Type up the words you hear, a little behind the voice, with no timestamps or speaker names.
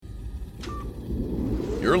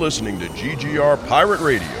You're listening to GGR Pirate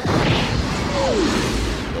Radio.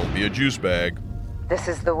 Don't be a juice bag. This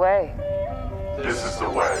is the way. This is the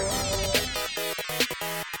way.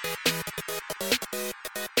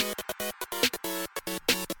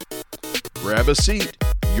 Grab a seat.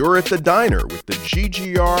 You're at the diner with the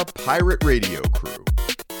GGR Pirate Radio crew.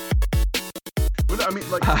 But I mean,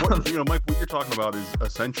 like, Mike, what you're talking about is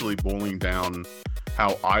essentially boiling down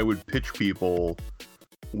how I would pitch people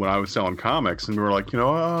when I was selling comics, and we were like,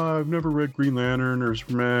 I've never read Green Lantern or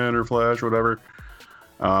Superman or Flash or whatever.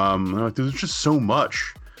 Like, there's just so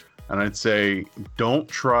much. And I'd say, don't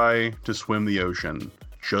try to swim the ocean.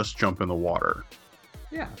 Just jump in the water.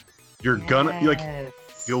 Yeah. You're gonna,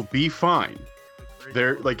 you'll be fine.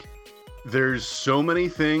 There's so many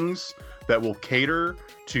things that will cater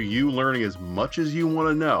to you learning as much as you want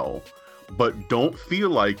to know, but don't feel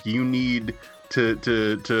like you need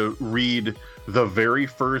to read the very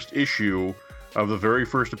first issue of the very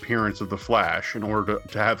first appearance of the Flash in order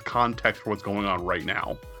to have context for what's going on right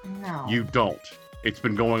now. No. You don't. It's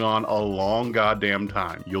been going on a long goddamn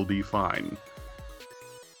time. You'll be fine.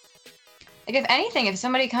 Like, if anything, if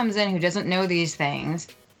somebody comes in who doesn't know these things,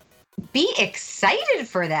 be excited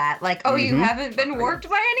for that. Like, oh, you haven't been warped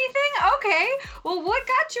by anything? Okay. Well, what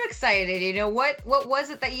got you excited? What was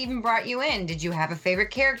it that even brought you in? Did you have a favorite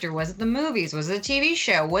character? Was it the movies? Was it a TV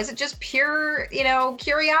show? Was it just pure,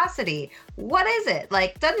 curiosity? What is it?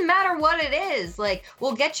 Like, doesn't matter what it is. Like,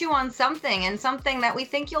 we'll get you on something, and something that we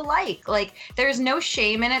think you'll like. Like, there's no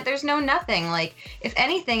shame in it. There's no nothing. Like, if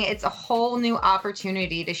anything, it's a whole new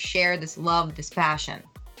opportunity to share this love, this passion.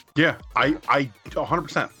 Yeah, I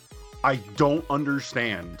 100%. I don't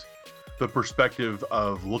understand the perspective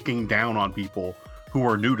of looking down on people who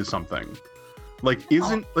are new to something. Like,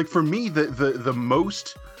 for me, the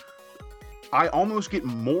most, I almost get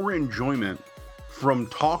more enjoyment from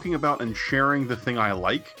talking about and sharing the thing I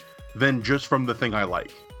like than just from the thing I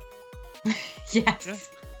like. Yes.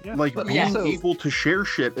 Yeah. Like, But being also- able to share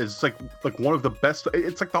shit is like one of the best.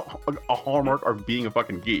 It's like a hallmark of being a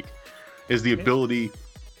fucking geek, is the ability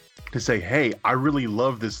to say, hey, I really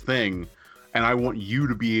love this thing, and I want you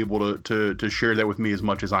to be able to share that with me as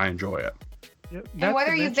much as I enjoy it. Yeah, And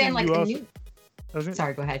whether you've been like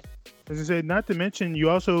sorry, go ahead. As I said, not to mention, you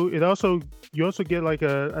also get like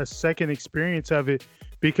a second experience of it,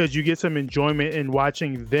 because you get some enjoyment in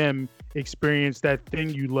watching them experience that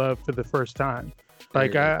thing you love for the first time.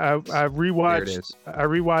 Like, I rewatched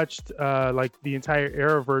like the entire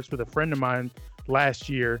Arrowverse with a friend of mine last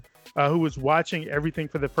year, who was watching everything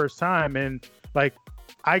for the first time, and like,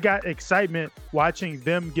 I got excitement watching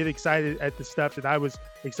them get excited at the stuff that I was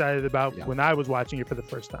excited about when I was watching it for the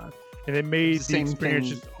first time, and it made the experience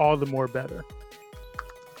just all the more better.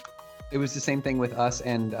 It was the same thing with us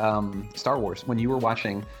and Star Wars. When you were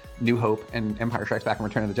watching New Hope and Empire Strikes Back and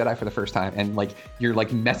Return of the Jedi for the first time, and like, you're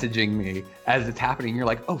like messaging me as it's happening, you're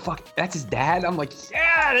like, oh fuck, that's his dad. I'm like,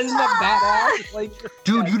 yeah, isn't that badass? Like,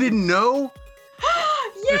 Dude, you didn't know?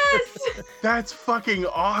 Yes. That's fucking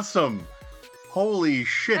awesome. Holy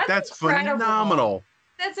shit, that's incredible. phenomenal.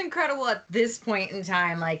 That's incredible at this point in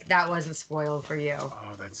time. Like, that wasn't spoiled for you.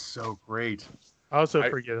 Oh, that's so great. I also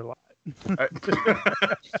forget a lot.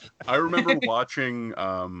 I remember watching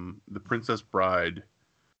The Princess Bride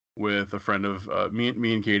with a friend of me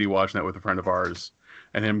and Katie watching that with a friend of ours,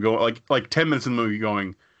 and him going like 10 minutes in the movie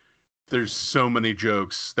going, there's so many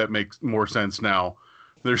jokes that make more sense now.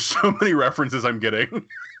 There's so many references I'm getting.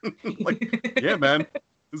 Like, yeah, man,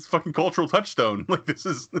 this is fucking cultural touchstone. Like, this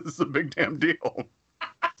is a big damn deal.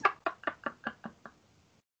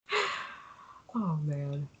 Oh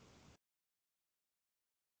man.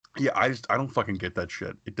 Yeah, I don't fucking get that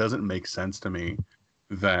shit. It doesn't make sense to me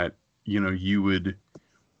that, you would.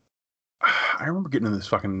 I remember getting in this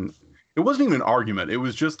fucking. It wasn't even an argument. It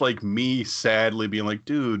was just like me sadly being like,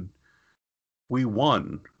 dude, we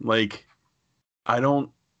won. Like, I don't.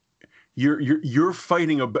 You're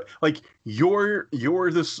fighting you're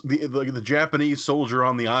the Japanese soldier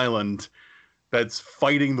on the island that's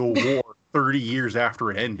fighting the war 30 years after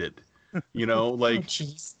it ended. Like,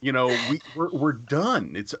 we're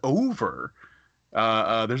done. It's over.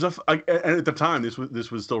 There's and at the time this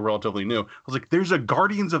was still relatively new. I was like, there's a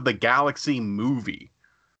Guardians of the Galaxy movie.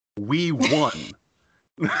 We won.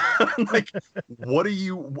 Like, what are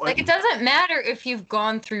you? Like, it doesn't matter if you've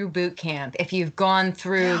gone through boot camp, if you've gone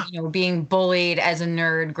through, being bullied as a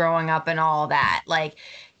nerd growing up and all that. Like,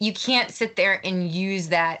 you can't sit there and use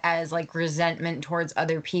that as like resentment towards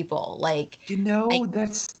other people. Like,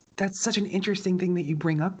 that's such an interesting thing that you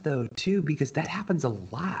bring up, though, too, because that happens a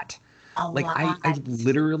lot. A lot. I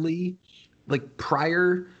literally, like,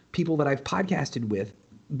 prior people that I've podcasted with,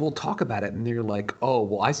 will talk about it and they're like, oh,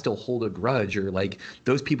 well, I still hold a grudge, or like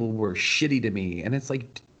those people were shitty to me. And it's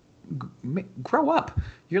like, grow up.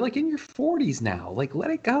 You're like in your 40s now. Like, let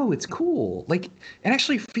it go. It's cool. Like, it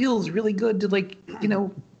actually feels really good to like,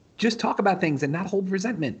 just talk about things and not hold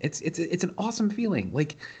resentment. It's an awesome feeling.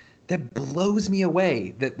 Like, that blows me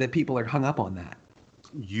away that people are hung up on that.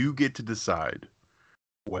 You get to decide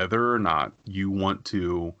whether or not you want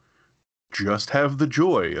to just have the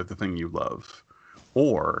joy of the thing you love,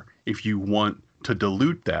 or if you want to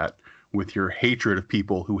dilute that with your hatred of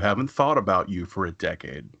people who haven't thought about you for a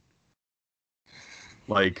decade.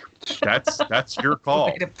 Like, that's your call.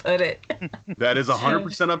 Way to put it. That is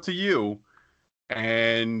 100% up to you.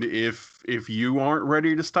 And if you aren't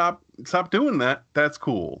ready to stop doing that, that's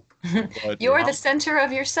cool. But You're the center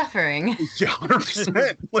of your suffering. Yeah,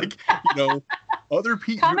 100%. Like, other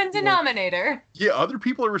people. Common denominator. Yeah, other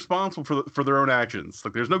people are responsible for their own actions.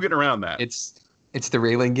 Like, there's no getting around that. It's the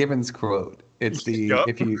Raylan Givens quote. It's the Yep.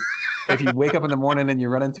 if you wake up in the morning and you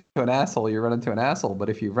run into an asshole, you run into an asshole. But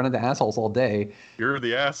if you run into assholes all day, You're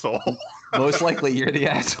the asshole. most likely you're the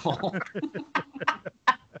asshole.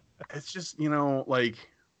 It's just, like,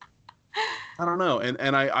 I don't know.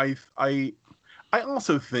 And I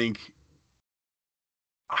also think,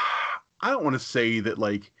 I don't want to say that,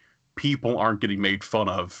 like, people aren't getting made fun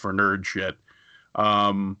of for nerd shit.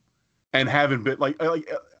 And haven't been,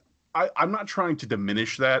 I'm not trying to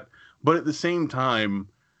diminish that, but at the same time,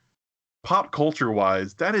 pop culture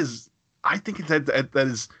wise, I think that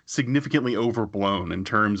is significantly overblown in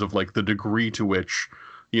terms of, like, the degree to which,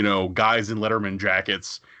 guys in Letterman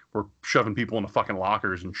jackets were shoving people into fucking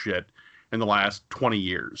lockers and shit in the last 20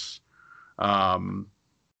 years.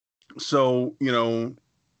 So,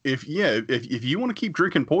 if you want to keep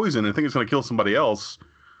drinking poison and think it's going to kill somebody else,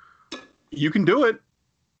 you can do it.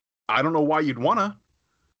 I don't know why you'd want to.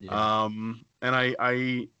 Yeah. And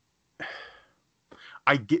I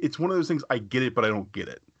get, it's one of those things, I get it, but I don't get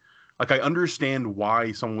it. Like, I understand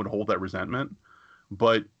why someone would hold that resentment,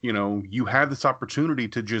 but you have this opportunity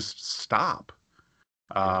to just stop.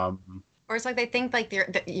 Or it's like they think like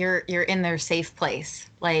you're in their safe place.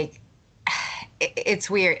 Like, it's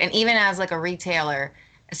weird. And even as like a retailer,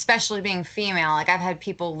 especially being female, like I've had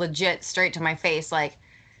people legit straight to my face like,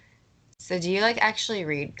 so do you like actually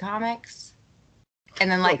read comics? And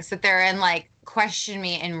then like sit there and like question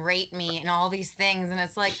me and rate me and all these things. And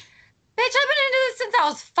it's like, bitch, I've been into this since I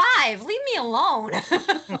was 5. Leave me alone.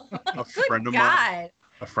 A friend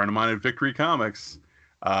of mine at Victory Comics,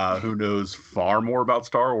 who knows far more about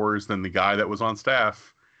Star Wars than the guy that was on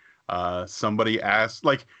staff. Somebody asked,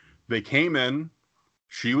 like, they came in,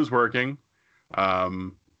 she was working,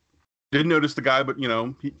 didn't notice the guy, but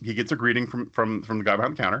he gets a greeting from the guy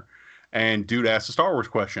behind the counter, and dude asked a Star Wars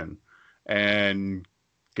question, and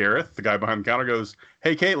Gareth, the guy behind the counter, goes,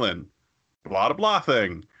 "Hey, Caitlin, blah blah blah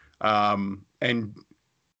thing," and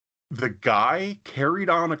the guy carried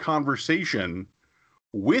on a conversation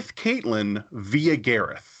with Caitlin via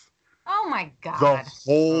Gareth. Oh my God. The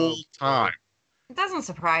whole time. It doesn't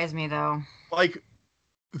surprise me though. Like,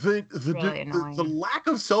 the lack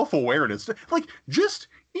of self-awareness, like, just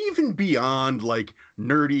even beyond like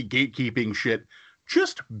nerdy gatekeeping shit,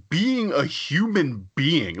 just being a human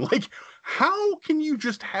being. Like, how can you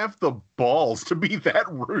just have the balls to be that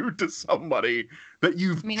rude to somebody that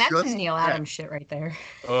you've that's just some Neil Adams shit right there.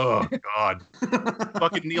 Oh God.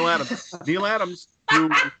 Fucking Neil Adams. Neil Adams, who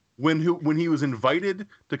when he was invited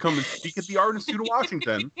to come and speak at the Art Institute of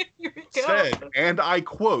Washington, said, and I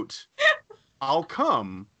quote, "I'll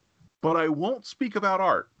come, but I won't speak about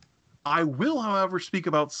art. I will, however, speak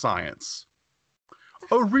about science."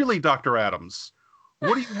 Oh, really, Dr. Adams?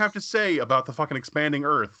 What do you have to say about the fucking expanding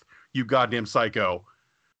Earth, you goddamn psycho?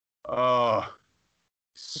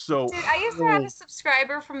 So dude, I used to have a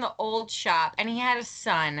subscriber from the old shop, and he had a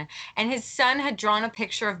son, and his son had drawn a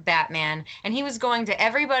picture of Batman, and he was going to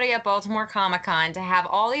everybody at Baltimore Comic-Con to have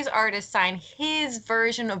all these artists sign his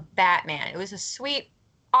version of Batman. It was a sweet,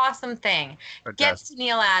 awesome thing. Gets to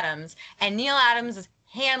Neil Adams, and Neil Adams'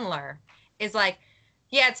 handler is like,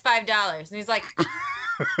 "Yeah, it's $5." And he's like,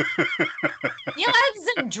 Neil Adams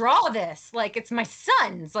didn't draw this. Like, it's my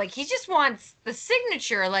son's. Like, he just wants the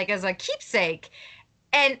signature, like, as a keepsake.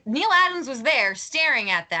 And Neil Adams was there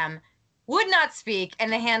staring at them, would not speak,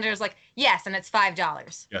 and the handler's like, "Yes, and it's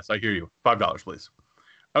 $5." Yes, I hear you. $5, please.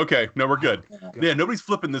 Okay, no, we're good. Yeah, nobody's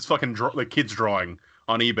flipping this fucking kid's drawing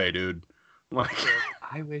on eBay, dude. Like,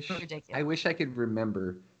 I wish I could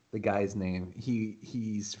remember the guy's name.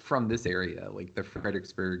 He's from this area, like the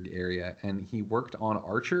Fredericksburg area, and he worked on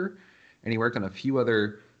Archer, and he worked on a few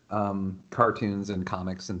other cartoons and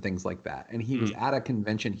comics and things like that. And he was at a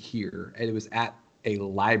convention here, and it was at a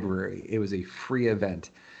library. It was a free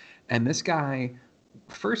event. And this guy,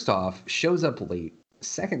 first off, shows up late.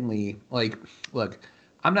 Secondly, like, look,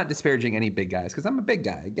 I'm not disparaging any big guys because I'm a big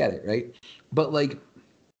guy. I get it, right? But like,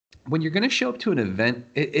 when you're going to show up to an event,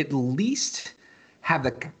 at least have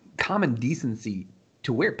the common decency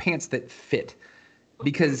to wear pants that fit,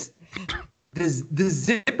 because the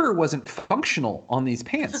zipper wasn't functional on these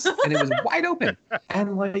pants and it was wide open.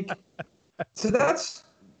 And like, so that's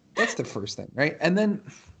the first thing, right? And then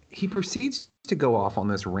he proceeds to go off on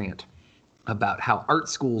this rant about how art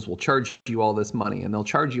schools will charge you all this money and they'll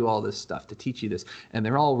charge you all this stuff to teach you this, and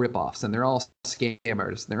they're all ripoffs and they're all scam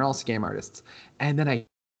artists and they're all scam artists. And then I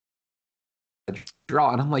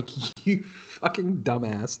draw and I'm like, you fucking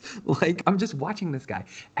dumbass. Like, I'm just watching this guy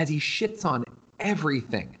as he shits on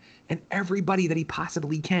everything and everybody that he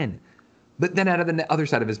possibly can. But then out of the other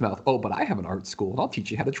side of his mouth, oh, but I have an art school and I'll teach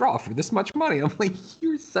you how to draw for this much money. I'm like,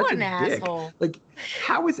 you're such What a an dick. asshole. Like,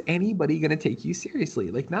 how is anybody going to take you seriously?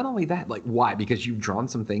 Like, not only that, like, why? Because you've drawn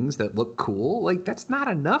some things that look cool? Like, that's not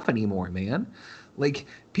enough anymore, man. Like,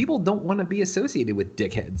 people don't want to be associated with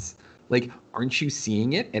dickheads. Like, aren't you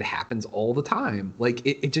seeing it? It happens all the time. Like,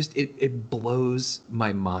 it blows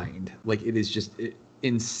my mind. Like, it is just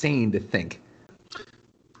insane to think.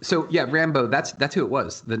 So yeah, Rambo, that's who it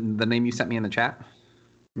was. The name you sent me in the chat.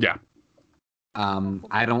 Yeah.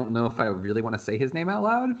 I don't know if I really want to say his name out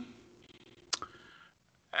loud.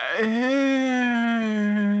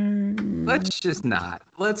 Let's just not.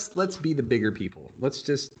 Let's be the bigger people. Let's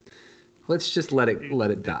just let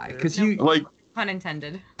it die. Because you like, Pun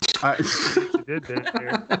intended. You did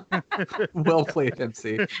that. well played,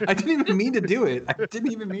 MC. I didn't even mean to do it. I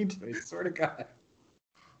didn't even mean to. I swear to God.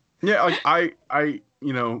 Yeah, like I,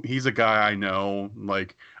 you know, he's a guy I know.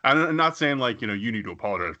 Like, I'm not saying like, you know, you need to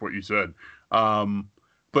apologize for what you said.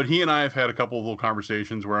 But he and I have had a couple of little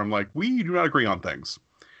conversations where I'm like, we do not agree on things.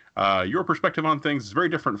 Your perspective on things is very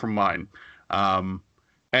different from mine. And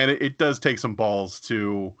it does take some balls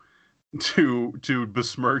to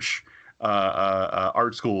besmirch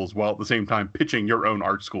art schools while at the same time pitching your own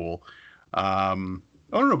art school. I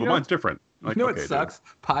don't know, but mine's different. Like, you know okay, what sucks?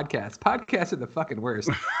 Podcasts are the fucking worst.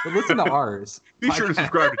 But listen to ours. Be sure to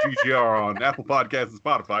subscribe to GGR on Apple Podcasts and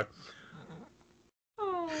Spotify.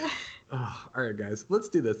 Oh, all right, guys, let's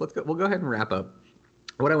do this. Let's go. We'll go ahead and wrap up.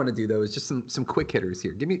 What I want to do though is just some quick hitters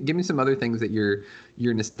here. Give me some other things that you're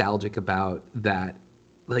nostalgic about that,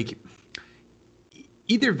 like,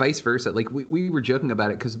 either vice versa. Like we were joking about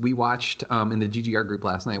it because we watched in the GGR group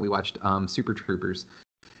last night. We watched Super Troopers,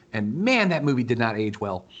 and man, that movie did not age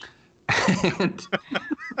well. And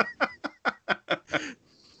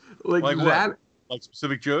like that, what? Like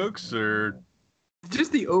specific jokes or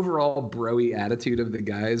just the overall broy attitude of the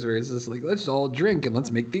guys, where it's just like, let's all drink and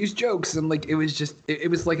let's make these jokes, and like it was just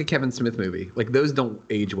it was like a Kevin Smith movie. Like, those don't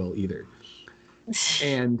age well either.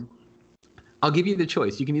 And I'll give you the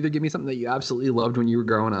choice. You can either give me something that you absolutely loved when you were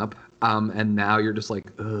growing up, and now you're just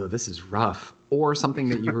like, oh, this is rough, or something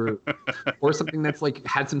that you were, or something that's like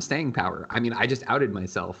had some staying power. I mean, I just outed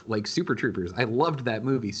myself. Like Super Troopers, I loved that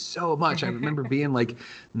movie so much. I remember being like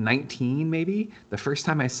 19, maybe the first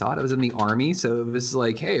time I saw it. I was in the Army, so it was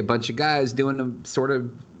like, hey, a bunch of guys doing a sort of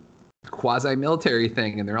quasi-military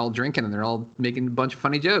thing, and they're all drinking and they're all making a bunch of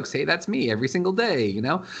funny jokes. Hey, that's me every single day, you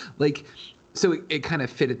know, like. So it kind of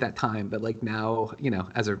fit at that time, but like now, you know,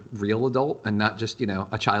 as a real adult and not just, you know,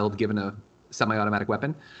 a child given a semi-automatic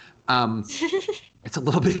weapon, it's a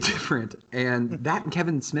little bit different. And that and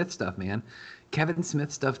Kevin Smith stuff, man. Kevin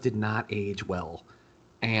Smith stuff did not age well.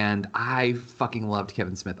 And I fucking loved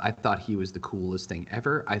Kevin Smith. I thought he was the coolest thing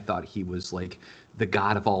ever. I thought he was like the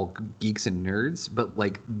god of all geeks and nerds. But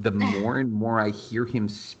like the more and more I hear him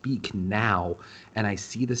speak now and I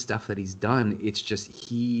see the stuff that he's done, it's just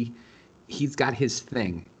he's got his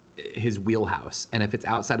thing, his wheelhouse. And if it's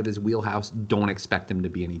outside of his wheelhouse, don't expect him to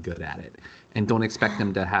be any good at it. And don't expect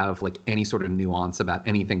him to have like any sort of nuance about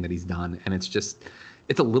anything that he's done. And it's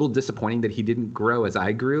a little disappointing that he didn't grow as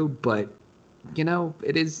I grew, but you know,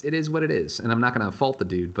 it is what it is. And I'm not going to fault the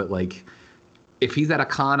dude, but like, if he's at a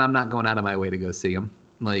con, I'm not going out of my way to go see him.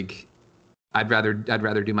 Like, I'd rather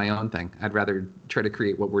do my own thing. I'd rather try to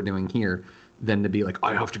create what we're doing here than to be like,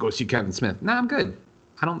 I have to go see Kevin Smith. Nah, I'm good.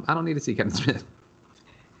 I don't need to see Kevin Smith.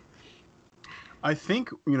 I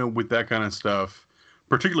think, you know, with that kind of stuff,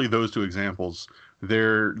 particularly those two examples,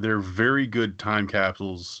 they're very good time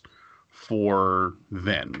capsules for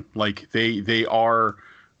then. Like they are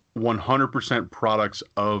 100% products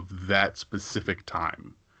of that specific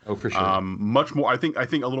time. Oh, for sure. Much more. I think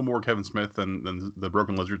a little more Kevin Smith than the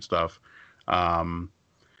Broken Lizard stuff. And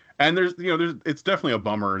it's definitely a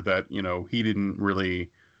bummer that, you know, he didn't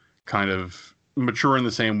really kind of mature in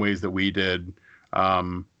the same ways that we did.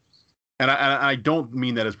 And I don't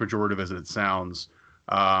mean that as pejorative as it sounds.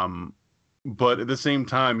 But at the same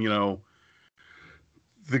time, you know,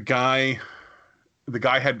 the guy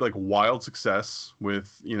had like wild success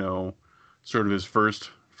with, you know, sort of his first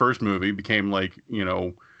movie, became like, you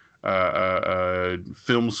know, a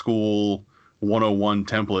film school 101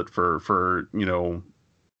 template for, you know,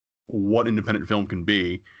 what independent film can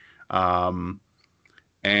be.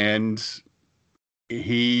 And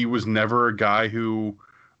he was never a guy who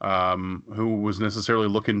was necessarily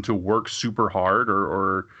looking to work super hard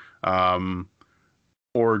or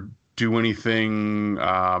do anything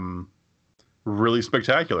really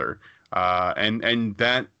spectacular. And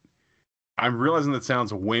that, I'm realizing that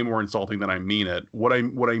sounds way more insulting than I mean it. What I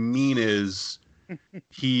mean is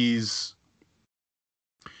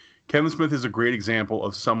Kevin Smith is a great example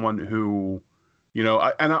of someone who, you know,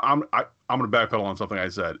 I'm going to backpedal on something I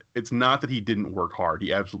said. It's not that he didn't work hard.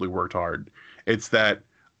 He absolutely worked hard. It's that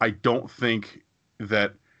I don't think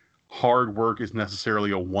that hard work is necessarily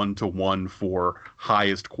a one-to-one for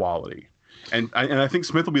highest quality. And I think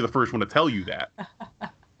Smith will be the first one to tell you that.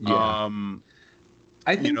 Yeah.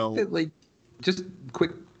 I think, you know, that, like, just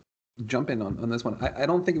quick jump in on this one. I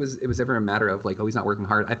don't think it was ever a matter of like, oh, he's not working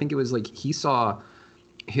hard. I think it was like he saw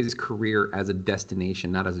his career as a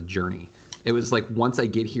destination, not as a journey. It was like, once I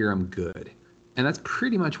get here, I'm good. And that's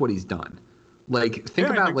pretty much what he's done. Like, think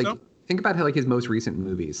about how, like, his most recent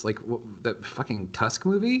movies, like the fucking Tusk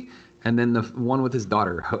movie, and then the one with his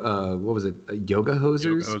daughter. What was it? Yoga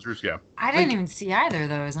Hosers? Yoga Hosers, yeah. I didn't even see either of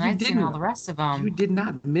those, and I'd seen all the rest of them. You did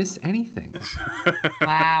not miss anything.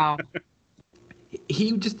 Wow.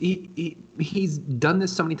 He's done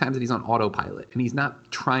this so many times that he's on autopilot, and he's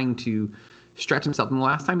not trying to stretch himself. And the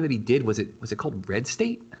last time that he did, was it called Red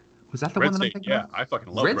State? Was that the one that I'm thinking of? Yeah, I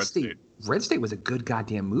fucking love Red State. Red State was a good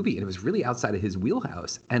goddamn movie, and it was really outside of his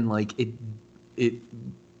wheelhouse. And like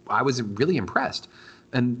I was really impressed.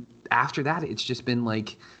 And after that, it's just been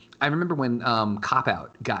like, I remember when Cop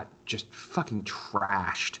Out got just fucking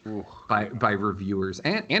trashed by reviewers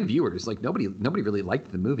and viewers. Like nobody really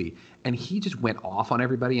liked the movie, and he just went off on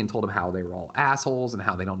everybody and told them how they were all assholes and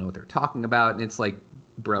how they don't know what they're talking about. And it's like,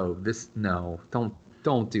 bro,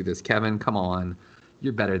 don't do this, Kevin. Come on,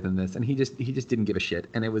 you're better than this. And he just didn't give a shit,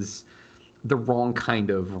 and it was the wrong kind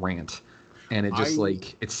of rant, and it just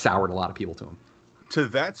it soured a lot of people to him. To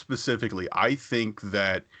that specifically, I think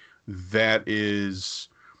that is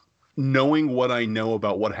knowing what I know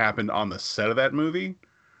about what happened on the set of that movie,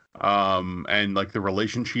 and like the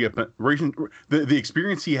relationship, the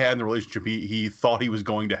experience he had in the relationship he thought he was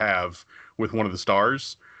going to have with one of the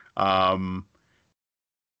stars.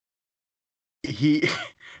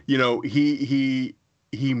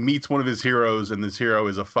 He meets one of his heroes, and this hero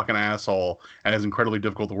is a fucking asshole and is incredibly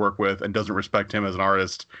difficult to work with and doesn't respect him as an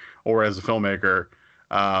artist or as a filmmaker.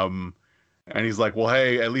 And he's like, well,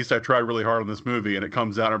 hey, at least I tried really hard on this movie. And it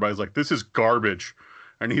comes out and everybody's like, this is garbage.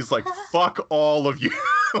 And he's like, fuck all of you.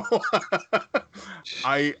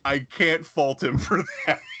 I can't fault him for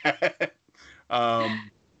that. I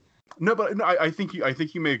think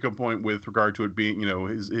you make a good point with regard to it being, you know,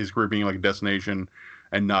 his career being like a destination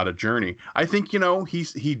and not a journey. I think, you know,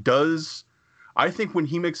 he does. I think when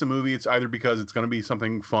he makes a movie, it's either because it's going to be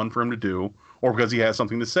something fun for him to do or because he has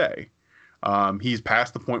something to say. He's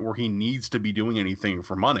past the point where he needs to be doing anything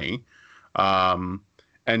for money.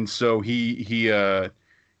 And so he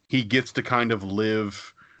gets to kind of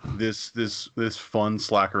live this fun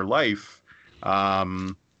slacker life.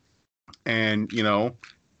 And, you know,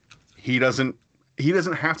 he doesn't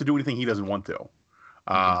have to do anything he doesn't want to.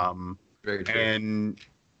 Very true. And,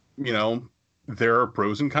 you know, there are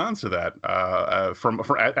pros and cons to that, from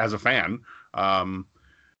as a fan.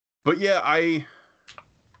 But yeah,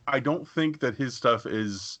 I don't think that his stuff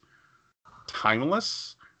is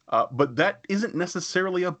timeless, but that isn't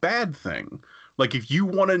necessarily a bad thing. Like, if you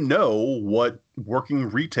want to know what working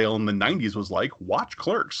retail in the 90s was like, watch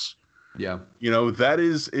Clerks. Yeah. You know, that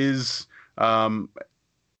is a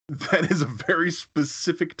very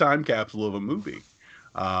specific time capsule of a movie.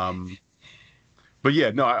 But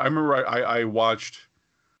yeah, no, I remember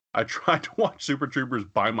I tried to watch Super Troopers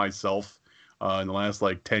by myself in the last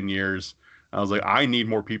like 10 years. I was like, I need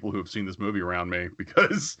more people who have seen this movie around me,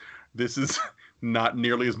 because this is not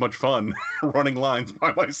nearly as much fun running lines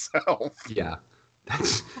by myself. Yeah.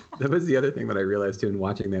 That was the other thing that I realized too in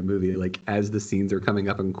watching that movie. Like, as the scenes are coming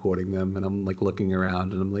up and quoting them, and I'm like looking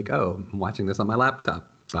around and I'm like, oh, I'm watching this on my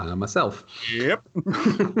laptop by myself. Yep.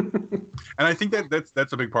 And I think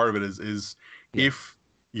that's a big part of it is if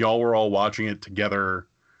y'all were all watching it together,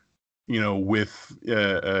 with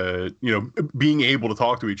being able to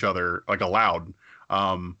talk to each other like aloud,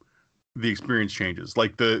 the experience changes.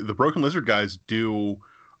 Like the Broken Lizard guys do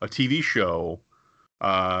a TV show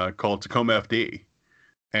called Tacoma FD,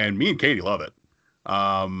 and me and Katie love it.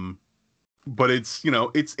 But it's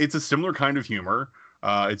it's a similar kind of humor.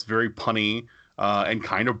 It's very punny and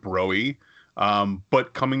kind of broy,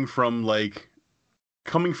 but coming from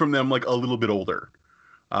them like a little bit older.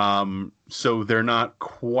 So they're not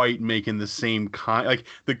quite making the same like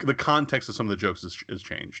the context of some of the jokes has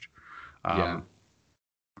changed. Yeah.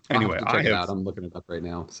 Anyway, check it out. I'm looking it up right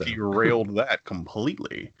now. So derailed that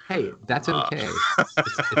completely. Hey, that's okay.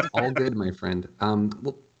 It's all good, my friend.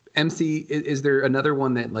 Well, MC, is there another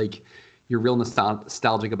one that like you're real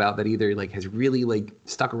nostalgic about that either like has really like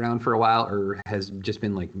stuck around for a while or has just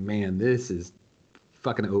been like, man, this is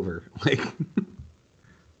fucking over? Like,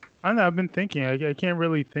 I don't know. I've been thinking. I can't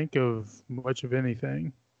really think of much of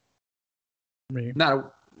anything. I mean,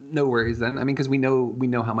 no worries then. I mean, because we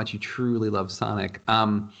know how much you truly love Sonic.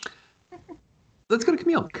 Let's go to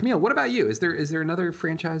Camille. Camille, what about you? Is there another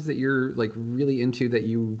franchise that you're like really into that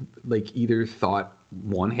you like either thought,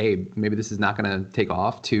 one, hey, maybe this is not going to take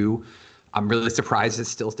off, two, I'm really surprised it's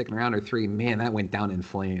still sticking around, or three, man, that went down in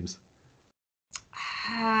flames?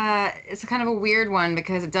 It's kind of a weird one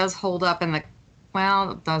because it does hold up in the,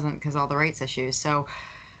 well, it doesn't because all the rights issues. So,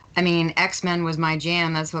 I mean, X-Men was my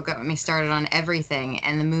jam. That's what got me started on everything.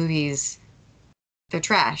 And the movies, they're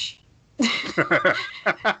trash.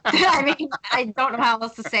 I mean, I don't know how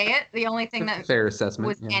else to say it. The only thing that fair assessment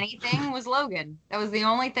was anything was Logan. That was the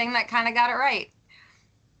only thing that kind of got it right.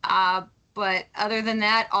 But other than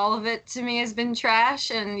that, all of it to me has been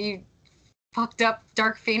trash. And you fucked up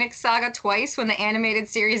Dark Phoenix Saga twice when the animated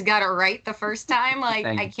series got it right the first time. Like,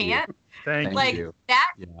 I can't. Thank you.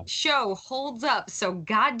 That show holds up so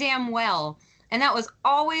goddamn well. And that was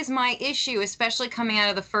always my issue, especially coming out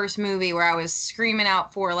of the first movie where I was screaming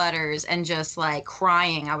out 4 letters and just like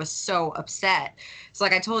crying. I was so upset. So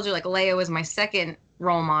like I told you, like Leia was my second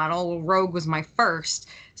role model. Rogue was my first.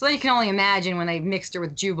 So then you can only imagine when they mixed her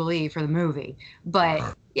with Jubilee for the movie.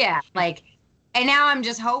 But yeah, like, and now I'm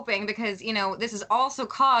just hoping because, this is also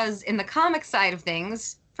caused in the comic side of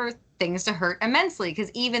things for things to hurt immensely. Because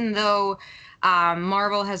even though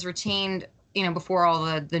Marvel has retained, before all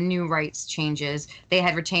the new rights changes, they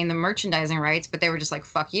had retained the merchandising rights, but they were just like,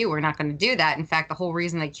 fuck you, we're not going to do that. In fact, the whole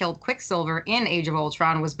reason they killed Quicksilver in Age of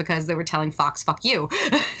Ultron was because they were telling Fox, fuck you.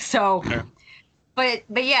 So, but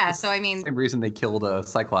yeah, so I mean. Same reason they killed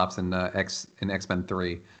Cyclops in X-Men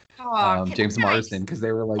 3. James Marsden, because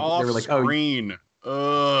they were like, screen.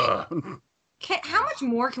 How much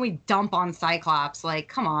more can we dump on Cyclops? Like,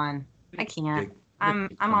 come on. I can't. I'm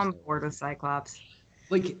on board with Cyclops.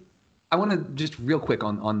 Like, I want to just real quick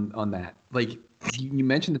on that. Like, you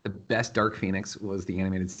mentioned that the best Dark Phoenix was the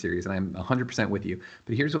animated series, and I'm 100% with you.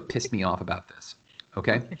 But here's what pissed me off about this,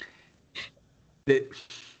 okay?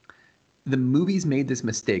 The movies made this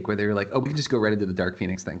mistake where they were like, oh, we can just go right into the Dark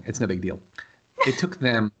Phoenix thing. It's no big deal. It took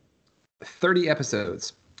them 30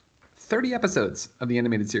 episodes of the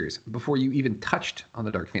animated series before you even touched on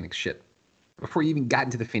the Dark Phoenix shit, before you even got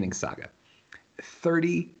into the Phoenix Saga.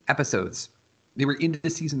 30 episodes. They were into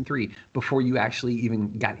season 3 before you actually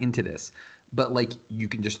even got into this. But, like, you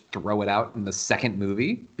can just throw it out in the second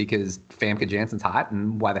movie because Famke Janssen's hot,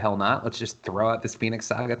 and why the hell not? Let's just throw out this Phoenix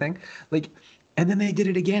Saga thing. Like, and then they did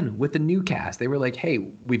it again with the new cast. They were like, hey,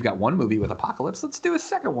 we've got one movie with Apocalypse. Let's do a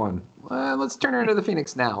second one. Let's turn her into the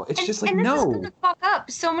Phoenix now. It's just like, no. And this is going to fuck up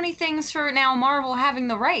so many things for now Marvel having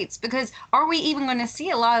the rights, because are we even going to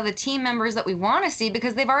see a lot of the team members that we want to see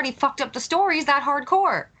because they've already fucked up the stories that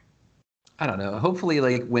hardcore? I don't know. Hopefully,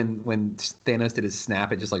 like, when Thanos did his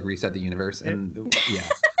snap, it just, like, reset the universe. And, yeah.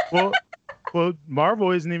 Well, Marvel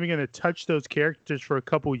isn't even going to touch those characters for a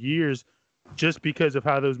couple years just because of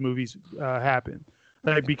how those movies happen.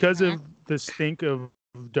 Like, because of the stink of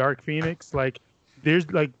Dark Phoenix, like, there's,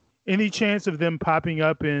 like, any chance of them popping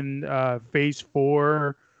up in Phase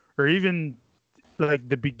 4 or even, like,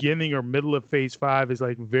 the beginning or middle of Phase 5 is,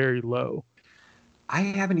 like, very low. I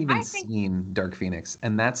haven't even seen Dark Phoenix,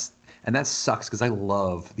 and that sucks because I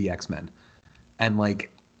love the X-Men, and like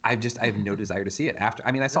I have no desire to see it.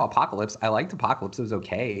 I saw Apocalypse. I liked Apocalypse. It was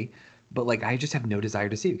okay, but like I just have no desire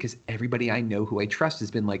to see it because everybody I know who I trust has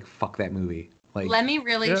been like, fuck that movie. Like, let me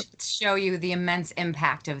really show you the immense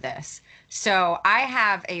impact of this. So I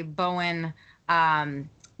have a Bowen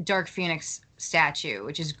Dark Phoenix statue,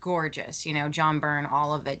 which is gorgeous. John Byrne,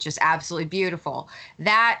 all of it, just absolutely beautiful.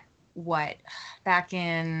 That back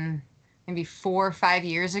in maybe 4 or 5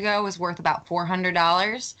 years ago was worth about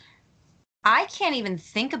 $400. I can't even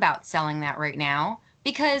think about selling that right now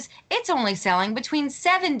because it's only selling between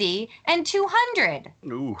 70 and 200.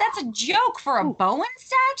 Ooh. That's a joke for a Bowen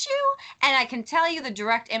statue, and I can tell you the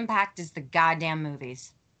direct impact is the goddamn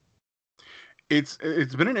movies. It's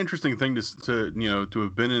been an interesting thing to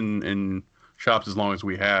have been in shops as long as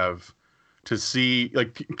we have, to see,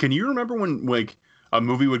 like, can you remember when like a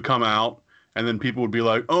movie would come out and then people would be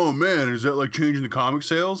like, oh man, is that like changing the comic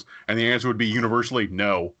sales? And the answer would be universally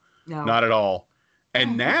no, not at all.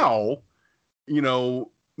 And now,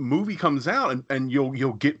 movie comes out and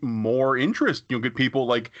you'll get more interest. You'll get people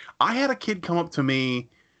like, I had a kid come up to me,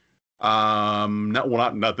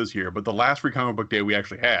 not this year, but the last free comic book day we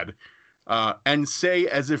actually had, and say,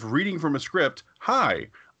 as if reading from a script, hi,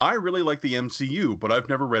 I really like the MCU, but I've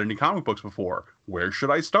never read any comic books before. Where should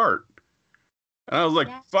I start? And I was like,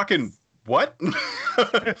 fucking what?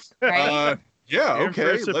 Right? Yeah,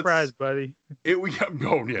 okay. Surprise, buddy.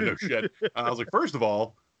 No shit. I was like, first of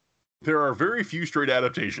all, there are very few straight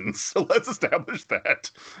adaptations, so let's establish that.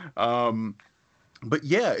 But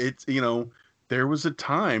yeah, it's, there was a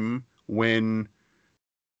time when,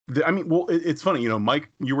 it's funny, Mike,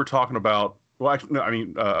 you were talking about, MC,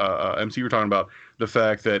 you were talking about the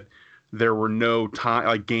fact that there were no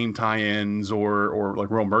game tie-ins or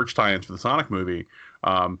like real merch tie-ins for the Sonic movie.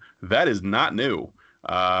 That is not new.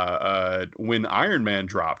 When Iron Man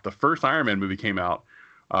dropped, the first Iron Man movie came out,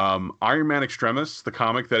 Iron Man Extremis, the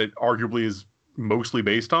comic that it arguably is mostly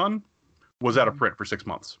based on, was out of print for 6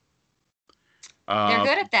 months. They're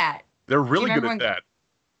good at that. They're really good at that.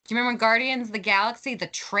 Do you remember when Guardians of the Galaxy, the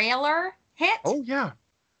trailer hit? Oh, yeah.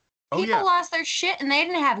 People lost their shit and they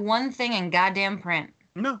didn't have one thing in goddamn print.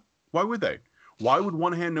 No. Why would they? Why would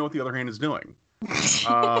one hand know what the other hand is doing?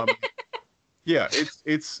 Yeah,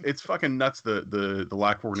 it's fucking nuts, the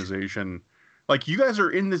lack of organization. Like, you guys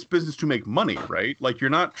are in this business to make money, right? Like, you're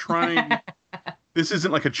not trying this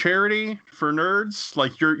isn't like a charity for nerds.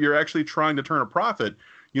 Like, you're actually trying to turn a profit.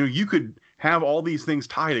 You could have all these things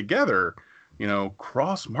tie together,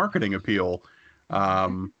 cross marketing appeal.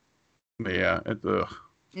 Yeah,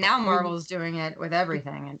 now Marvel's doing it with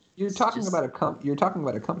everything. You're talking about a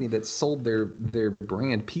company that sold their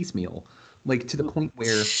brand piecemeal, like to the point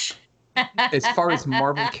where, as far as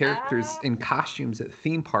Marvel characters in costumes at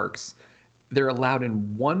theme parks, they're allowed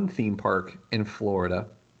in one theme park in Florida,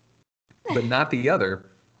 but not the other.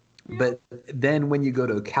 But then when you go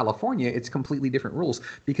to California, it's completely different rules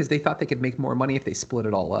because they thought they could make more money if they split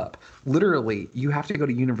it all up. Literally, you have to go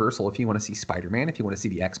to Universal if you want to see Spider-Man, if you want to see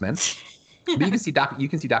the X-Men. But you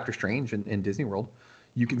can see Doctor Strange in Disney World.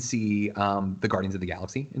 You can see the Guardians of the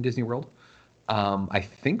Galaxy in Disney World. I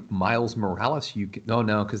think Miles Morales. No,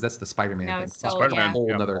 because that's the Spider-Man thing. So, Spider-Man.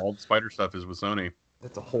 yeah. All the spider stuff is with Sony.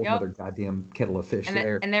 That's a whole other goddamn kettle of fish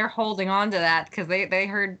there. And they're holding on to that because they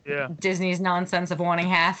heard Disney's nonsense of wanting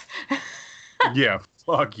half. Yeah,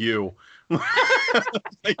 fuck you. Like,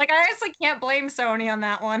 I honestly can't blame Sony on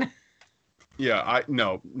that one. Yeah,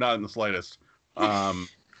 no, not in the slightest. Yeah,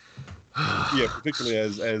 particularly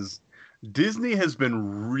as Disney has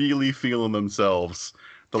been really feeling themselves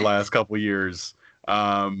the last couple of years,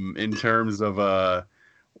 in terms of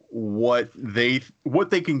what they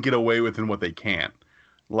can get away with and what they can't.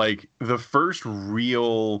 Like, the first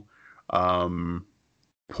real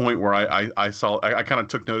point where I kind of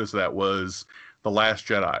took notice of that was The Last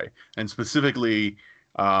Jedi, and specifically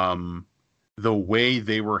the way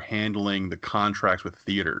they were handling the contracts with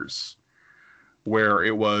theaters, where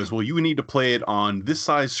it was, well, you need to play it on this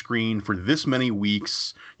size screen for this many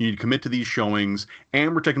weeks, you need to commit to these showings,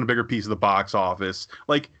 and we're taking a bigger piece of the box office.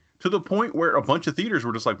 Like, to the point where a bunch of theaters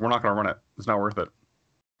were just like, we're not going to run it. It's not worth it.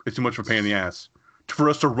 It's too much of a pain in the ass for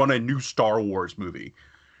us to run a new Star Wars movie.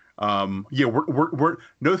 Yeah, we're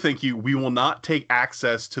no, thank you. We will not take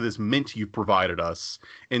access to this mint you've provided us.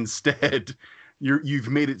 Instead, you've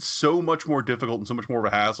made it so much more difficult and so much more of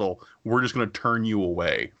a hassle. We're just going to turn you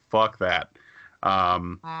away. Fuck that.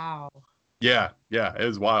 Wow. Yeah, it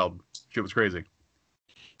was wild. Shit was crazy.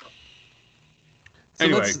 So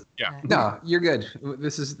anyway, yeah. No, you're good.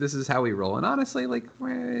 This is how we roll. And honestly, like,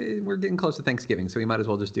 we're getting close to Thanksgiving, so we might as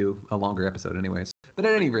well just do a longer episode anyways. But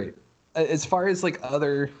at any rate, as far as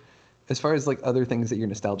other things that you're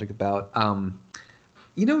nostalgic about, something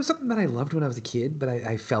that I loved when I was a kid, but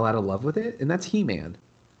I fell out of love with it, and that's He-Man.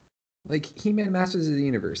 Like, He-Man Masters of the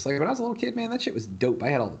Universe. Like, when I was a little kid, man, that shit was dope. I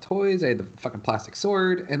had all the toys. I had the fucking plastic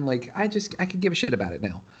sword, and like, I could give a shit about it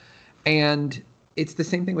now. And it's the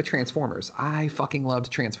same thing with Transformers. I fucking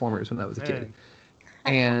loved Transformers when I was a kid.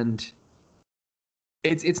 And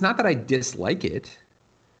it's not that I dislike it.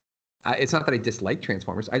 It's not that I dislike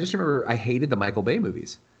Transformers. I just remember I hated the Michael Bay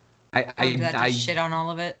movies. I shit on all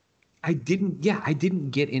of it. I didn't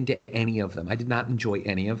get into any of them. I did not enjoy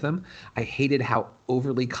any of them. I hated how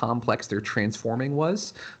overly complex their transforming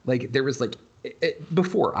was. Like there was like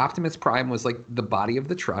before Optimus Prime was like the body of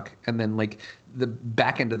the truck, and then like the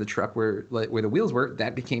back end of the truck where the wheels were,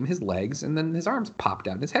 that became his legs, and then his arms popped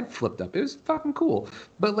out and his head flipped up. It was fucking cool.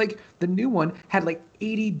 But like the new one had like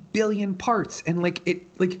 80 billion parts, and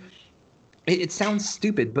it sounds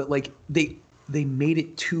stupid, but like they made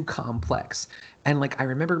it too complex. And like I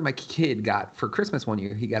remember my kid got for Christmas one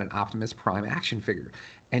year, he got an Optimus Prime action figure,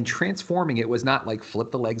 and transforming it was not like flip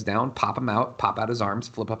the legs down, pop him out, pop out his arms,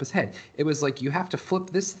 flip up his head. It was like you have to flip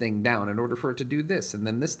this thing down in order for it to do this, and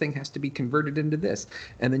then this thing has to be converted into this,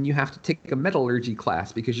 and then you have to take a metallurgy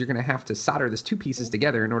class because you're going to have to solder this two pieces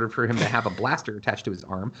together in order for him to have a blaster attached to his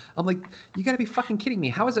arm. I'm like, you got to be fucking kidding me.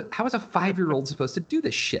 How is a 5-year-old supposed to do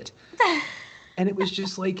this shit? And it was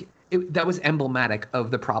just like that was emblematic of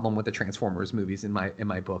the problem with the Transformers movies in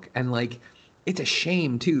my book. And like it's a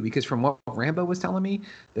shame too, because from what Rambo was telling me,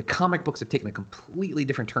 the comic books have taken a completely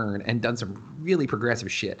different turn and done some really progressive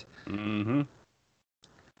shit. Mm-hmm.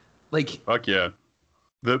 Like fuck yeah.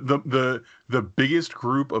 The biggest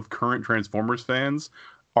group of current Transformers fans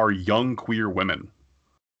are young queer women.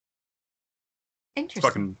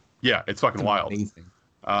 Interesting. It's fucking wild.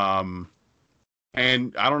 Amazing.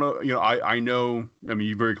 And I don't know, I know, I mean,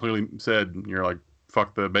 you very clearly said, you're like,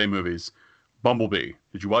 fuck the Bay movies. Bumblebee.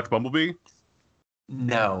 Did you watch Bumblebee?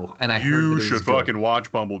 No. And you should fucking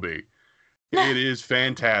watch Bumblebee. It is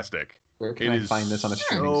fantastic. Where can I find this on a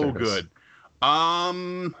streaming service? So good.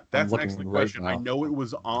 That's an excellent question. I know it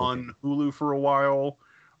was on Hulu for a while.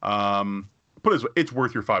 It's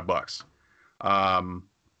worth your $5.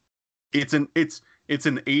 It's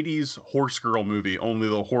an 80s horse girl movie, only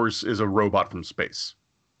the horse is a robot from space.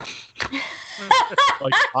 Like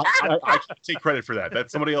I can't take credit for that.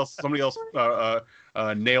 That's somebody else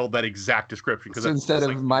nailed that exact description. So instead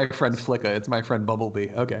of my friend Flicka, it's my friend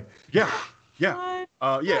Bumblebee. Okay. Yeah.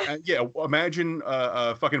 Imagine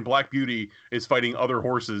fucking Black Beauty is fighting other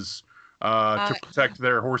horses to protect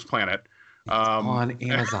their horse planet. On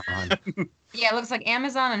Amazon. Yeah, it looks like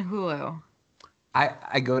Amazon and Hulu.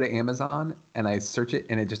 I go to Amazon and I search it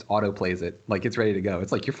and it just auto plays it like it's ready to go.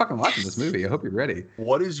 It's like you're fucking watching this movie. I hope you're ready.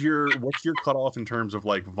 What's your cutoff in terms of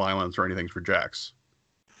like violence or anything for Jax?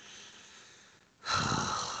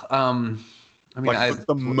 I mean, what's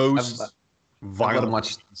the most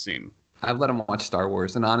violent scene? I've let him watch Star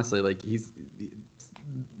Wars, and honestly, like he's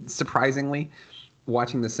surprisingly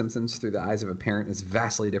watching The Simpsons through the eyes of a parent is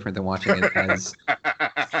vastly different than watching it as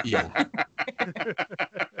yeah.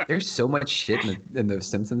 There's so much shit in The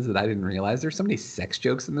Simpsons that I didn't realize. There's so many sex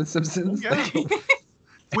jokes in The Simpsons. Yeah. That's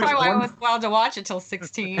probably why I was allowed to watch it till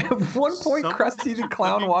 16. At one point, Krusty the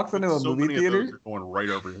Clown walks into a movie theater. Going right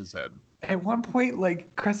over his head. At one point,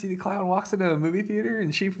 like Krusty the Clown walks into a movie theater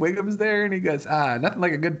and Chief Wiggum's there, and he goes, nothing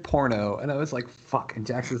like a good porno. And I was like, fuck. And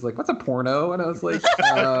Jax was like, what's a porno? And I was like,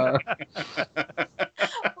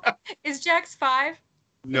 Is Jax 5?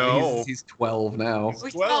 No, he's 12 now.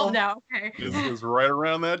 He's 12 now. Okay. It was right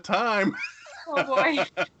around that time. Oh boy.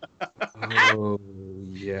 Oh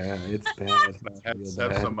yeah, it's bad.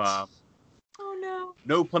 Have some Oh no.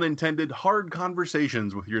 no pun intended, hard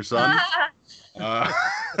conversations with your son. Oh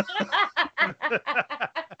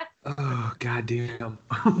goddamn.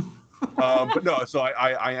 But no, so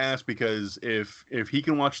I asked because if he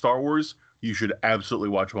can watch Star Wars, you should absolutely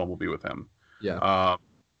watch Bumblebee with him. Yeah.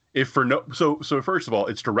 So first of all,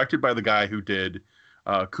 it's directed by the guy who did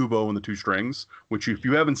Kubo and the Two Strings, which if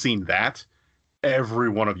you haven't seen that, every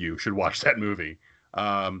one of you should watch that movie.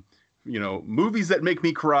 Movies that make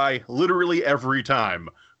me cry literally every time.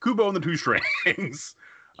 Kubo and the Two Strings.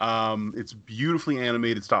 It's beautifully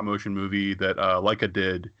animated stop motion movie that Leica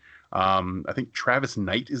did. I think Travis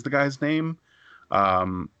Knight is the guy's name.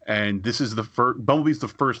 And this is Bumblebee's the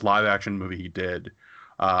first live action movie he did.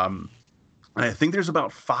 And I think there's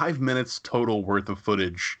about 5 minutes total worth of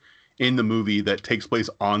footage in the movie that takes place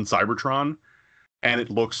on Cybertron, and it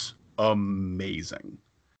looks amazing,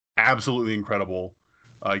 absolutely incredible.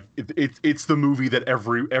 It's the movie that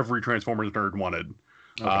every Transformers nerd wanted.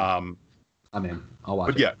 Okay. I'm in. I'll watch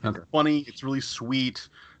it. But yeah, okay. It's funny. It's really sweet.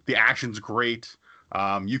 The action's great.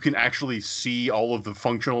 You can actually see all of the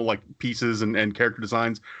functional like pieces and character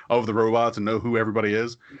designs of the robots and know who everybody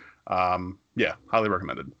is. Yeah, highly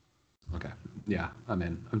recommended. Okay. Yeah, I'm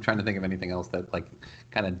in. I'm trying to think of anything else that like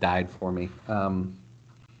kind of died for me.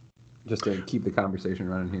 Just to keep the conversation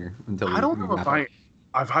running here until I don't know if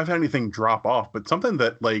I've had anything drop off, but something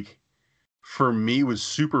that like for me was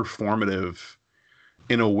super formative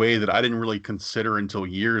in a way that I didn't really consider until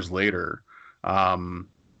years later.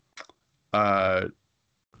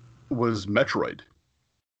 was Metroid.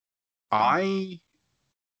 I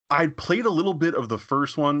played a little bit of the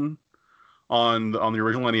first one on the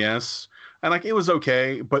original NES, and like it was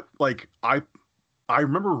okay, but like I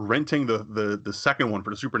remember renting the second one for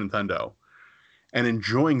the Super Nintendo and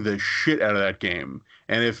enjoying the shit out of that game.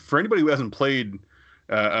 And if for anybody who hasn't played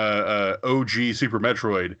OG Super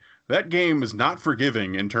Metroid, that game is not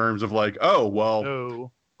forgiving in terms of like, oh well,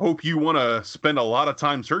 No. hope you want to spend a lot of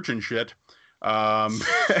time searching shit and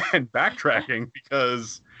backtracking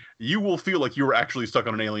because you will feel like you were actually stuck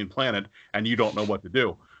on an alien planet and you don't know what to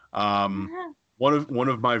do. One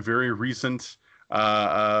of my very recent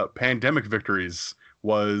pandemic victories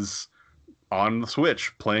was on the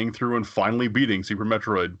Switch, playing through and finally beating Super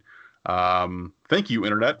Metroid. Thank you,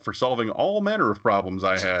 Internet, for solving all manner of problems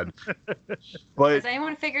I had. But Has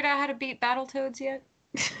anyone figured out how to beat Battletoads yet?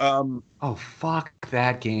 Oh, fuck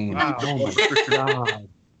that game. Wow. Oh my god.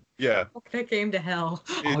 yeah, Fuck that game to hell.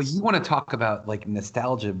 Oh, you want to talk about like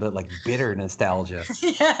nostalgia, but like bitter nostalgia.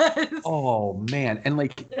 Yes. Oh man, and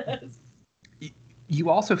like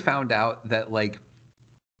you also found out that like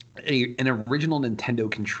an original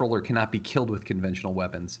Nintendo controller cannot be killed with conventional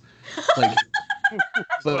weapons.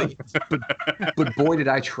 Like, but boy did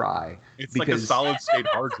I try. it's like a solid state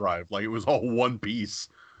hard drive. Like it was all one piece.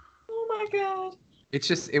 Oh my god.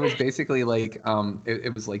 It was basically like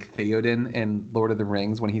it was like Theoden in Lord of the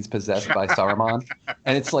Rings when he's possessed by Saruman,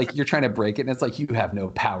 and it's like you're trying to break it, and it's like you have no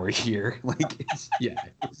power here. Like it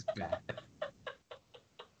was bad.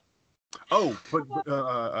 Oh, but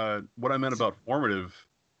what I meant about formative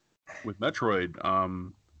with Metroid,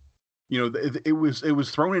 it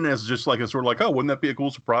was thrown in as just like a sort of like, oh, wouldn't that be a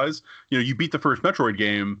cool surprise? You know, you beat the first Metroid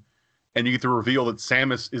game, and you get to reveal that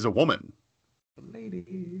Samus is a woman.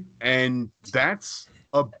 Lady. And that's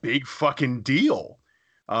a big fucking deal.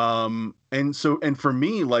 And for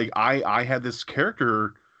me, like I had this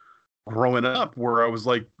character growing up where I was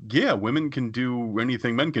like, yeah, women can do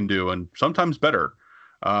anything men can do, and sometimes better.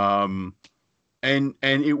 And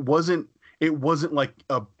it wasn't like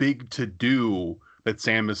a big to do that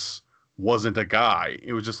Samus wasn't a guy.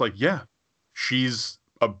 It was just like, yeah, she's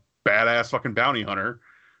a badass fucking bounty hunter.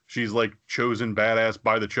 She's like chosen badass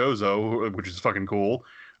by the Chozo, which is fucking cool.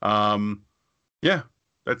 Yeah,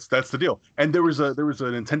 that's the deal. And there was a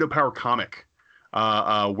Nintendo Power comic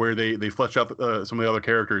where they fleshed out some of the other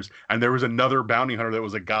characters, and there was another bounty hunter that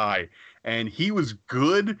was a guy, and he was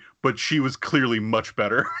good, but she was clearly much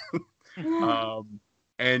better.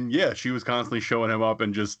 And yeah, she was constantly showing him up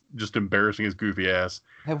and just embarrassing his goofy ass.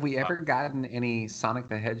 Have we ever gotten any Sonic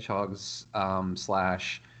the Hedgehog's /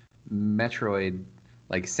 Metroid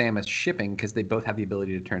like Samus shipping, because they both have the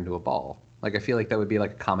ability to turn to a ball? Like I feel like that would be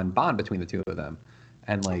like a common bond between the two of them,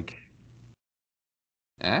 and like,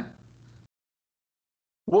 Well,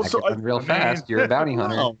 I so can run real fast. You're a bounty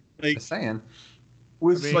hunter. Well, like, Just saying.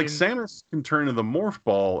 like Samus can turn into the morph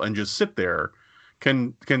ball and just sit there.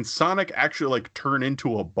 Can Sonic actually like turn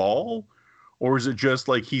into a ball, or is it just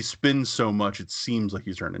like he spins so much it seems like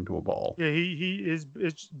he's turned into a ball? Yeah, he is.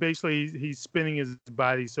 It's basically he's spinning his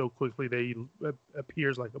body so quickly that he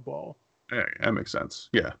appears like a ball. Yeah, that makes sense.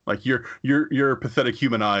 Yeah, like your pathetic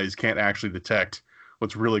human eyes can't actually detect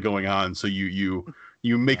what's really going on, so you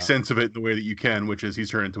make sense of it in the way that you can, which is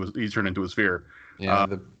he's turned into a sphere. Yeah,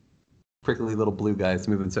 the prickly little blue guy's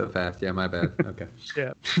moving so fast. Yeah, my bad. Okay.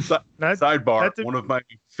 Yeah. Sidebar: one of my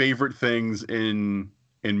favorite things in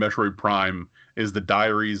Metroid Prime is the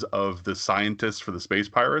diaries of the scientists for the space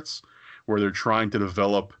pirates, where they're trying to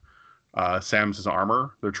develop Samus's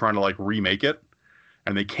armor. They're trying to like remake it,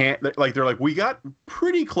 and they can't. They're like, we got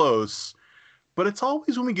pretty close, but it's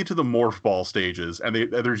always when we get to the morph ball stages, and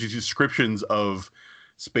there's these descriptions of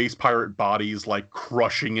space pirate bodies like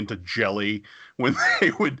crushing into jelly when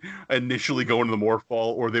they would initially go into the morph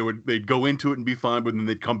ball, or they'd go into it and be fine, but then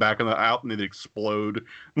they'd come back out and they'd explode.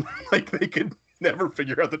 Like they could never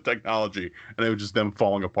figure out the technology, and it was just them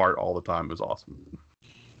falling apart all the time. It was awesome.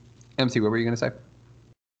 MC, what were you gonna say?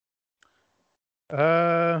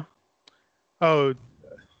 It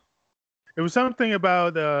was something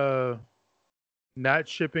about not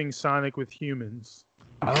shipping Sonic with humans.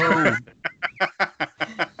 Oh,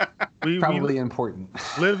 probably we important.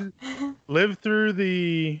 Live through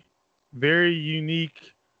the very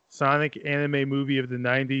unique Sonic anime movie of the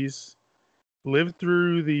 90s. Lived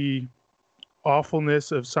through the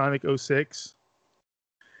awfulness of Sonic 06.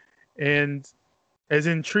 And as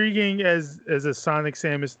intriguing as a Sonic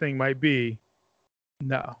Samus thing might be,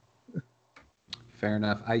 no. Fair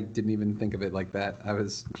enough. I didn't even think of it like that. I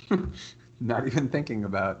was not even thinking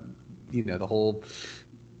about, the whole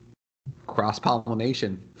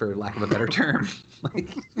cross-pollination, for lack of a better term. Like,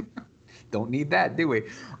 Don't need that, do we?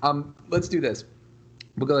 Let's do this.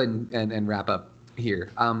 We'll go ahead and wrap up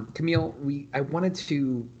here. Camille, I wanted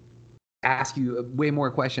to ask you way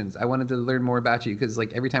more questions. I wanted to learn more about you because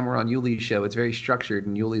like every time we're on Yuli's show, it's very structured,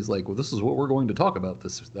 and Yuli's like, well, this is what we're going to talk about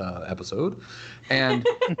this episode. And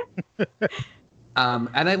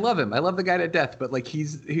and I love him. I love the guy to death, but like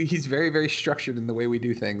he's very, very structured in the way we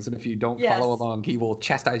do things. And if you don't follow along, he will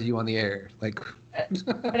chastise you on the air. Like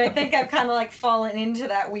but I think I've kind of like fallen into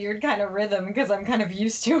that weird kind of rhythm because I'm kind of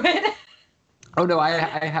used to it. Oh no, I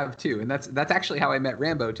have too, and that's actually how I met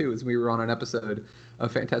Rambo too. Is we were on an episode of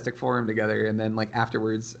Fantastic Forum together, and then like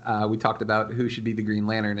afterwards, we talked about who should be the Green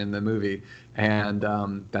Lantern in the movie, and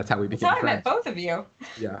that's how we became friends. That's how I met both of you.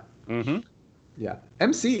 Yeah. Mm-hmm. Yeah.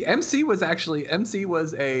 MC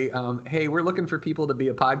was a hey, we're looking for people to be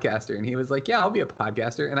a podcaster, and he was like, yeah, I'll be a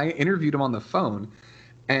podcaster, and I interviewed him on the phone.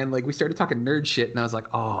 And like we started talking nerd shit, and I was like,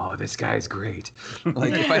 "Oh, this guy's great!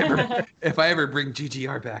 Like if I ever bring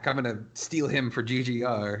GGR back, I'm gonna steal him for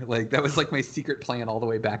GGR." Like that was like my secret plan all the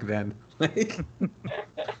way back then. Like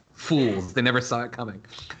fools, they never saw it coming.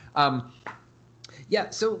 Yeah,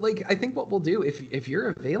 so like I think what we'll do if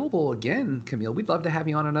you're available again, Camille, we'd love to have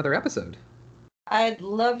you on another episode. I'd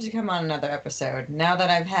love to come on another episode. Now that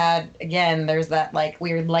I've had again, there's that like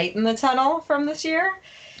weird light in the tunnel from this year.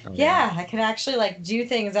 Oh, yeah, I can actually like do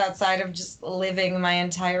things outside of just living my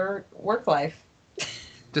entire work life.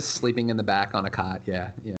 Just sleeping in the back on a cot. Yeah.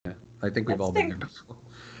 I think we've all been there before.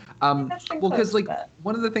 Well, because like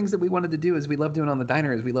one of the things that we wanted to do is we love doing on the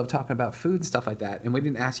diner is we love talking about food and stuff like that, and we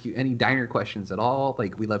didn't ask you any diner questions at all.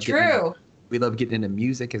 Like we love getting into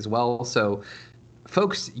music as well. So,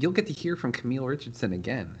 folks, you'll get to hear from Camille Richardson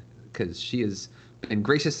again because she has been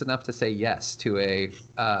gracious enough to say yes to a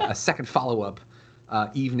second follow-up.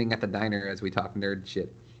 Evening at the diner as we talk nerd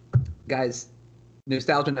shit. Guys,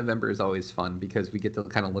 Nostalgia November is always fun because we get to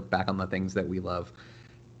kind of look back on the things that we love.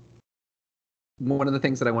 One of the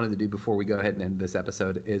things that I wanted to do before we go ahead and end this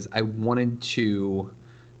episode is I wanted to...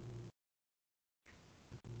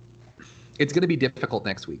 It's going to be difficult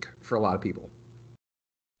next week for a lot of people.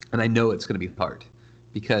 And I know it's going to be hard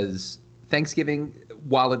because Thanksgiving,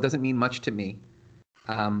 while it doesn't mean much to me,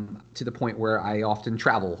 to the point where I often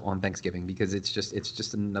travel on Thanksgiving because it's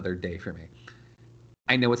just another day for me.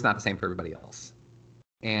 I know it's not the same for everybody else.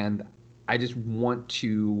 And I just want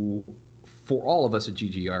to, for all of us at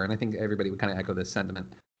GGR, and I think everybody would kind of echo this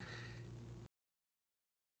sentiment,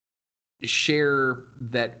 share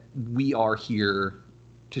that we are here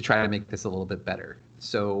to try to make this a little bit better.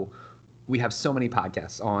 So we have so many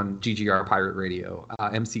podcasts on GGR Pirate Radio,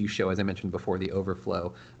 MCU show, as I mentioned before, The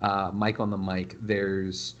Overflow, Mike on the Mic.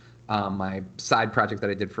 There's my side project that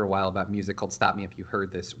I did for a while about music called Stop Me If You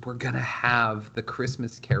Heard This. We're going to have the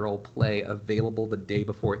Christmas Carol play available the day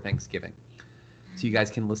before Thanksgiving. So you guys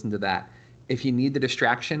can listen to that. If you need the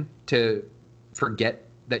distraction to forget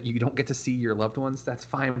that you don't get to see your loved ones, that's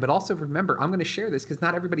fine. But also remember, I'm going to share this because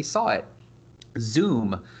not everybody saw it.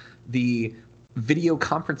 Zoom, the video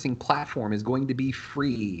conferencing platform, is going to be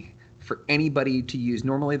free for anybody to use.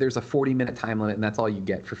 Normally there's a 40-minute time limit and that's all you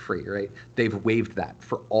get for free, right? They've waived that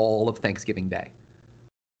for all of Thanksgiving Day.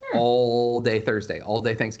 All day Thursday, all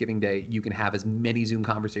day Thanksgiving Day, you can have as many Zoom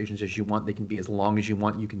conversations as you want. They can be as long as you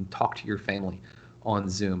want. You can talk to your family on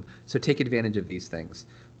Zoom. So take advantage of these things.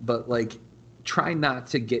 But like, try not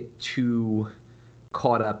to get too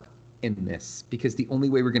caught up in this, because the only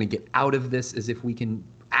way we're going to get out of this is if we can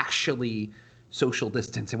actually social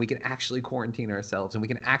distance and we can actually quarantine ourselves and we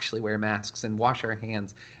can actually wear masks and wash our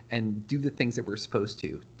hands and do the things that we're supposed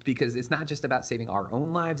to, because it's not just about saving our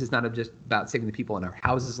own lives. It's not just about saving the people in our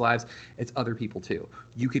houses' lives. It's other people too.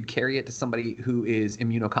 You could carry it to somebody who is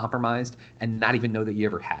immunocompromised and not even know that you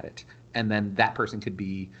ever had it. And then that person could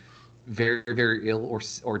be very, very ill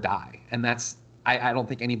or die. And that's, I don't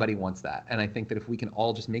think anybody wants that. And I think that if we can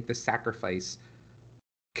all just make the sacrifice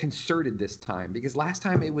concerted this time, because last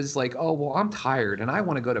time it was like, oh, well, I'm tired and I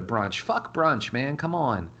want to go to brunch. Fuck brunch, man. Come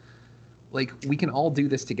on. Like, we can all do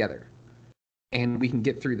this together and we can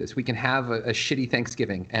get through this. We can have a shitty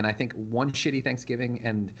Thanksgiving. And I think one shitty Thanksgiving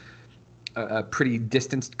and a pretty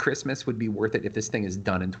distanced Christmas would be worth it if this thing is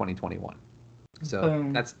done in 2021. So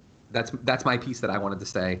Boom. That's my piece that I wanted to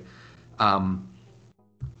say.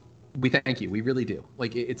 We thank you. We really do.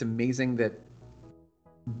 Like, it's amazing that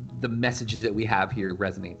the message that we have here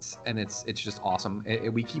resonates, and it's just awesome.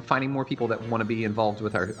 We keep finding more people that want to be involved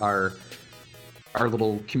with our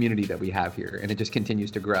little community that we have here, and it just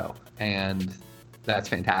continues to grow, and that's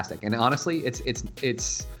fantastic. And honestly,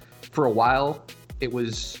 it's for a while it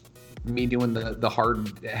was me doing the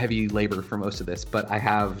hard, heavy labor for most of this, but I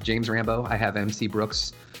have James Rambo, I have MC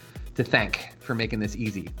Brooks to thank for making this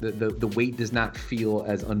easy. The weight does not feel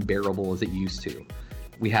as unbearable as it used to.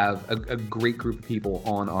 We have a great group of people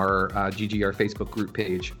on our GGR Facebook group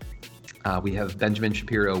page. We have Benjamin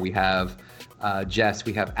Shapiro, we have Jess,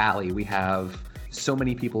 we have Allie, we have so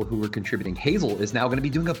many people who are contributing. Hazel is now going to be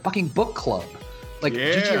doing a fucking book club. Like,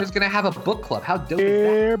 GGR is going to have a book club. How dope is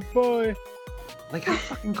that? Yeah, boy. Like, how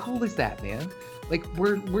fucking cool is that, man? Like,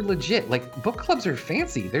 we're legit. Like, book clubs are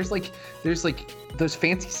fancy. There's like those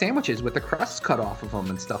fancy sandwiches with the crusts cut off of them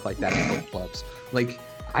and stuff like that in book clubs. Like,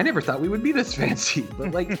 I never thought we would be this fancy,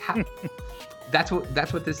 but like, that's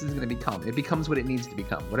what this is going to become. It becomes what it needs to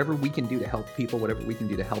become. Whatever we can do to help people, whatever we can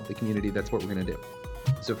do to help the community, that's what we're going to do.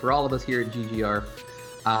 So for all of us here at GGR,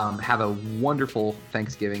 have a wonderful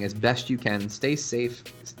Thanksgiving as best you can. Stay safe.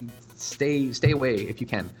 Stay away if you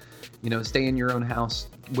can. You know, stay in your own house.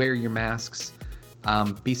 Wear your masks.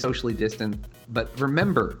 Be socially distant. But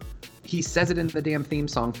remember, he says it in the damn theme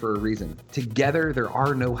song for a reason. Together, there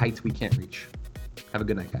are no heights we can't reach. Have a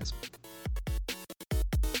good night, guys.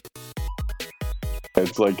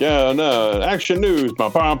 It's like, yeah, no, action news.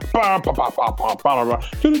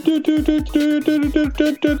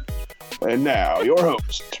 And now, your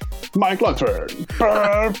host, Mike Lunsford.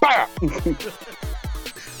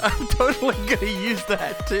 I'm totally gonna use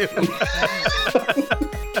that too.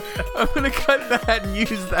 I'm gonna cut that and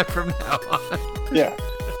use that from now on. Yeah,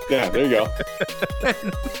 there you go.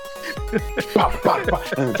 And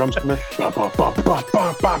the drums come in.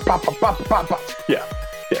 Yeah,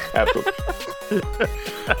 absolutely.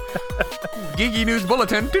 Geeky News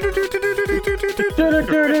Bulletin.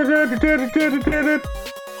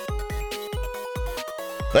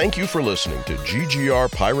 Thank you for listening to GGR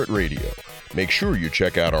Pirate Radio. Make sure you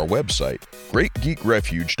check out our website,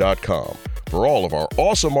 GreatGeekRefuge.com, for all of our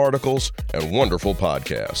awesome articles and wonderful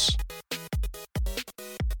podcasts.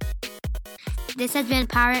 This has been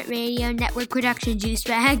Pirate Radio Network production, Juice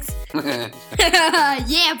Bags. Yeah,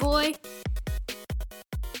 boy.